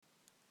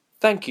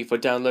Thank you for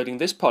downloading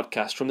this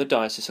podcast from the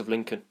Diocese of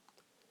Lincoln.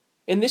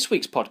 In this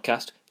week's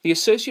podcast, the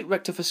Associate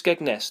Rector for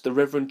Skegness, the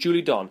Revd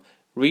Julie Donn,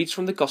 reads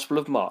from the Gospel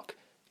of Mark,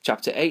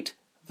 chapter 8,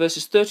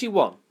 verses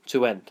 31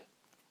 to end.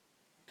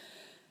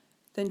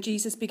 Then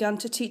Jesus began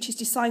to teach his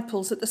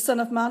disciples that the Son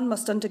of Man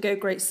must undergo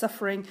great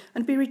suffering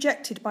and be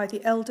rejected by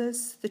the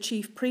elders, the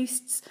chief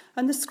priests,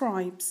 and the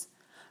scribes,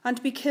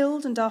 and be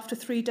killed and after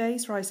 3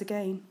 days rise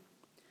again.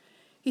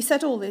 He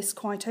said all this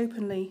quite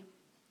openly.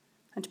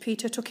 And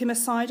Peter took him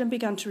aside and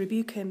began to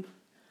rebuke him.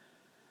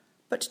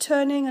 But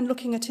turning and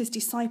looking at his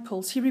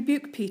disciples, he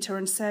rebuked Peter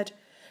and said,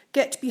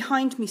 "Get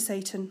behind me,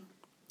 Satan,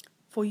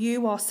 for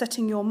you are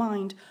setting your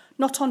mind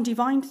not on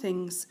divine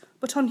things,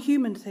 but on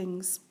human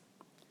things."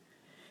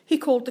 He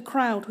called the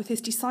crowd with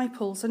his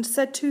disciples and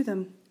said to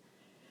them,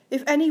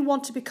 "If any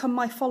want to become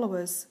my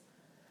followers,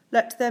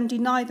 let them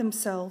deny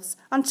themselves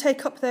and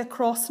take up their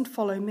cross and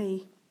follow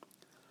me.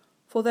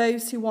 For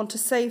those who want to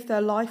save their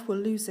life will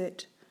lose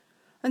it,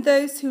 and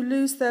those who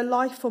lose their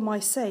life for my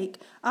sake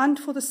and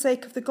for the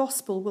sake of the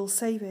gospel will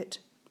save it.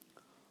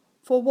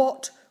 For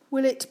what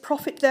will it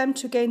profit them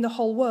to gain the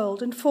whole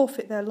world and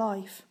forfeit their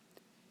life?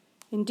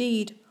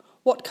 Indeed,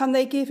 what can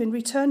they give in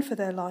return for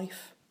their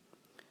life?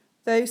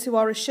 Those who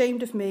are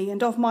ashamed of me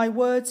and of my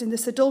words in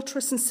this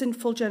adulterous and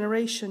sinful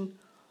generation,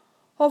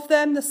 of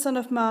them the Son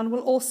of Man will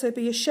also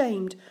be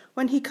ashamed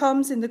when he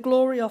comes in the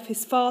glory of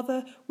his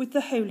Father with the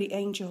holy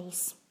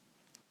angels."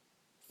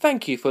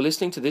 Thank you for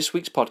listening to this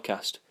week's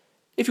podcast.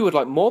 If you would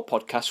like more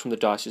podcasts from the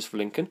Diocese of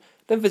Lincoln,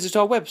 then visit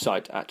our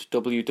website at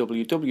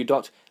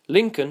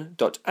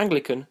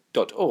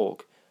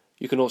www.lincoln.anglican.org.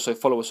 You can also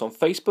follow us on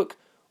Facebook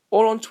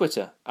or on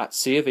Twitter at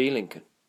C of E Lincoln.